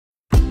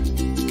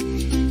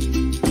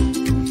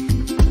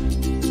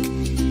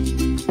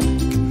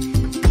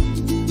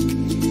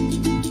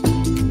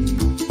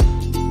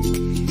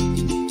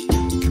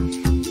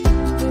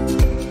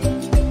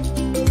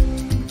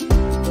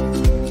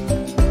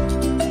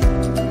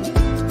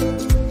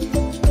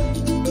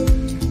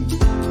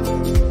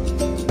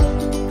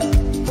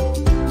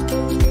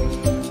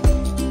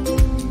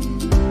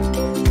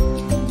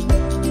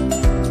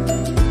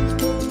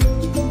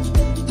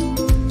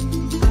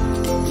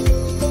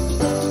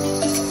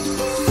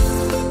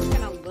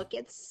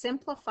at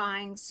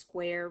simplifying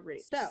square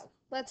roots. So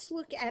let's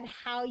look at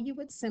how you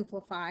would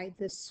simplify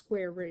the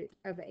square root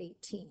of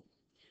 18.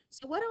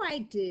 So what do I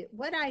do?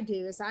 What I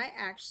do is I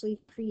actually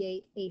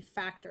create a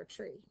factor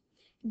tree.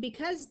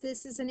 Because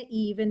this is an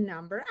even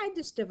number, I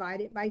just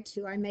divide it by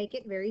 2. I make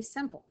it very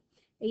simple.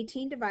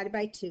 18 divided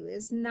by 2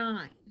 is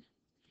 9.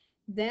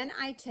 Then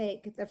I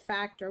take the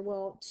factor.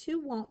 Well, 2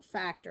 won't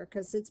factor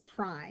because it's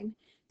prime.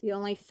 The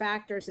only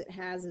factors it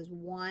has is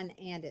 1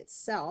 and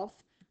itself.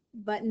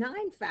 But 9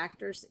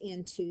 factors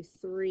into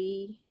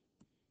 3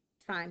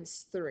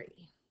 times 3.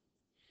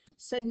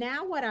 So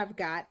now what I've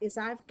got is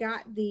I've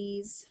got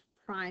these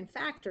prime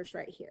factors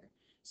right here.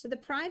 So the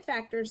prime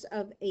factors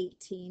of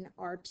 18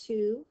 are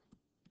 2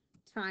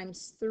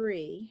 times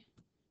 3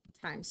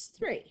 times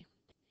 3.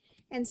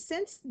 And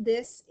since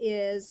this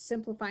is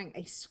simplifying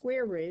a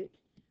square root,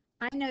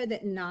 I know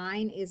that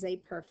 9 is a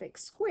perfect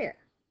square.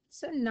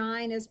 So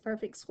 9 is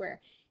perfect square.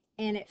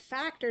 And it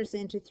factors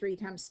into 3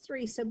 times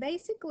 3. So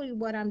basically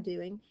what I'm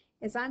doing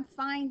is I'm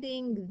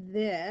finding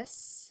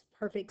this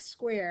perfect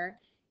square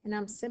and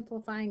I'm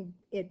simplifying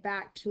it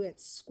back to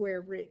its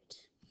square root.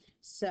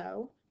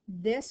 So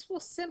this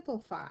will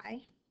simplify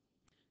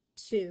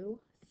to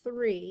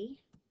 3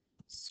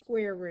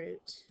 square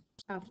root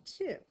of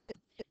 2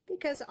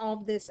 because all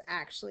of this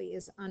actually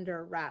is under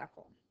a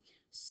radical.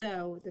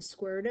 So the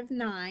square root of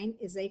 9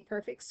 is a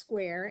perfect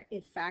square.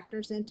 It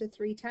factors into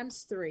 3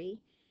 times 3.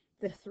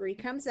 The 3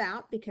 comes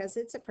out because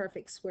it's a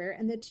perfect square,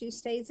 and the 2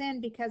 stays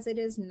in because it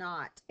is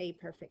not a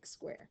perfect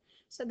square.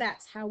 So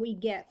that's how we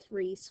get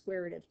 3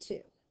 square root of 2.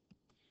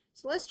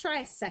 So let's try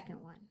a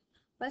second one.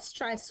 Let's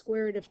try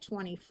square root of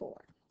 24.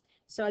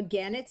 So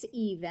again, it's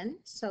even.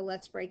 So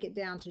let's break it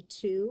down to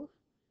 2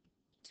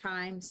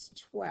 times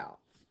 12.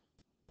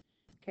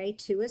 Okay,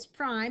 2 is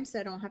prime,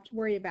 so I don't have to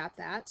worry about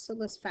that. So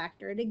let's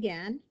factor it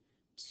again.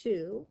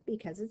 2,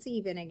 because it's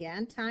even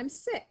again,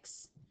 times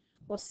 6.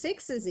 Well,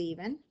 6 is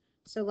even.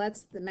 So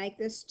let's make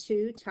this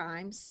 2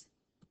 times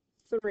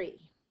 3.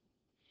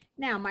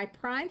 Now, my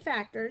prime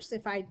factors,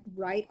 if I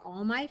write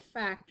all my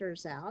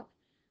factors out,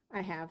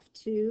 I have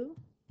 2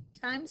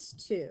 times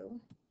 2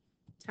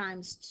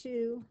 times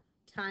 2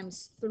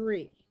 times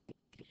 3.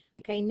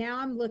 Okay, now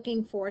I'm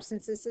looking for,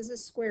 since this is a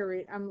square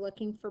root, I'm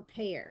looking for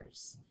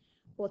pairs.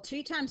 Well,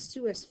 2 times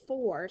 2 is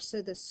 4,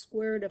 so the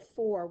square root of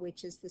 4,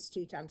 which is this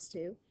 2 times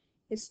 2,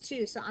 is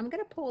 2. So I'm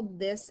going to pull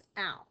this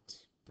out.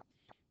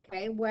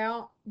 Okay,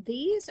 well,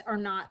 these are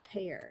not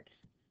paired,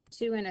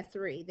 2 and a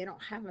 3. They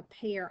don't have a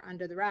pair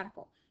under the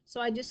radical. So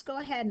I just go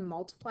ahead and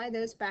multiply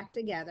those back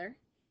together,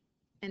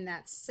 and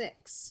that's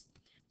 6.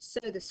 So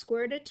the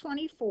square root of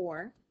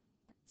 24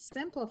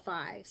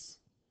 simplifies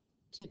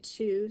to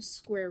 2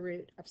 square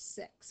root of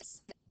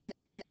 6.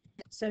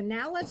 So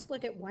now let's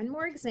look at one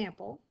more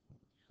example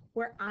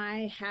where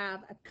I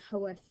have a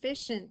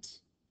coefficient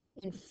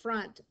in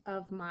front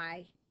of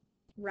my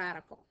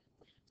radical.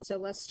 So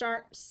let's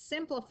start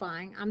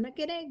simplifying. I'm not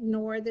going to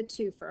ignore the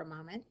 2 for a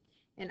moment,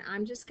 and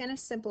I'm just going to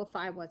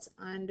simplify what's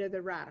under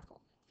the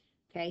radical.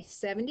 Okay,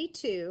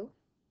 72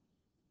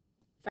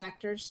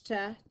 factors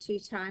to 2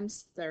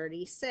 times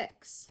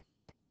 36.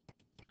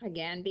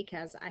 Again,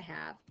 because I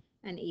have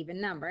an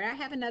even number. I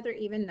have another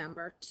even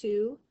number,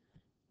 2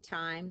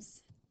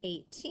 times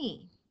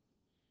 18.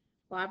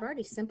 Well, I've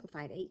already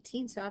simplified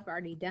 18, so I've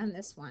already done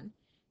this one.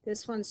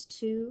 This one's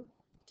 2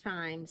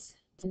 times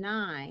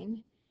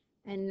 9.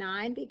 And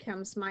 9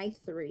 becomes my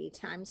 3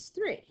 times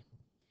 3.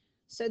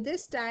 So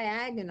this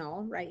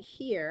diagonal right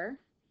here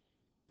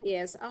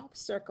is, I'll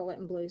circle it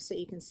in blue so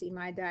you can see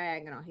my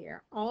diagonal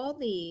here. All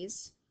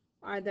these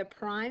are the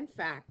prime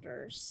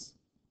factors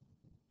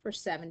for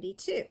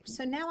 72.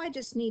 So now I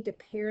just need to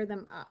pair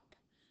them up.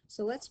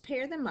 So let's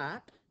pair them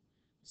up.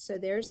 So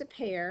there's a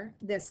pair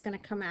that's going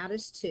to come out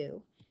as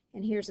 2.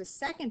 And here's a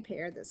second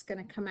pair that's going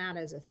to come out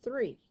as a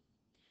 3.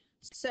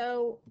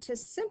 So to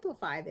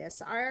simplify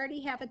this, I already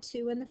have a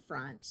 2 in the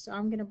front, so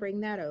I'm going to bring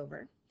that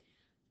over.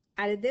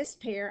 Out of this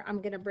pair,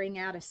 I'm going to bring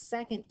out a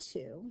second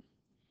 2.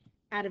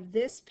 Out of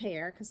this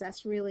pair, because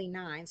that's really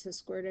 9, so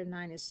square root of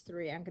 9 is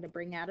 3, I'm going to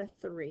bring out a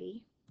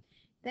 3.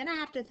 Then I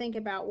have to think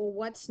about, well,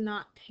 what's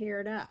not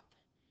paired up?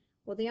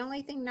 Well, the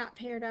only thing not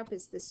paired up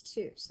is this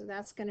 2, so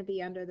that's going to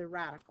be under the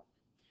radical.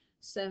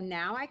 So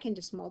now I can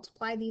just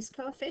multiply these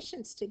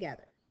coefficients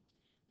together.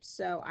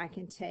 So I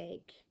can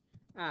take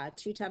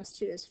 2 times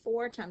 2 is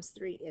 4, times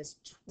 3 is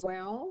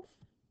 12,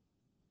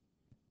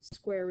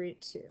 square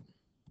root 2.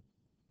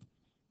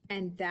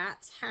 And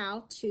that's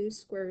how 2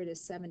 square root of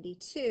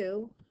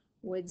 72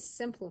 would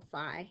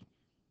simplify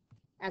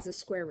as a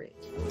square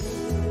root.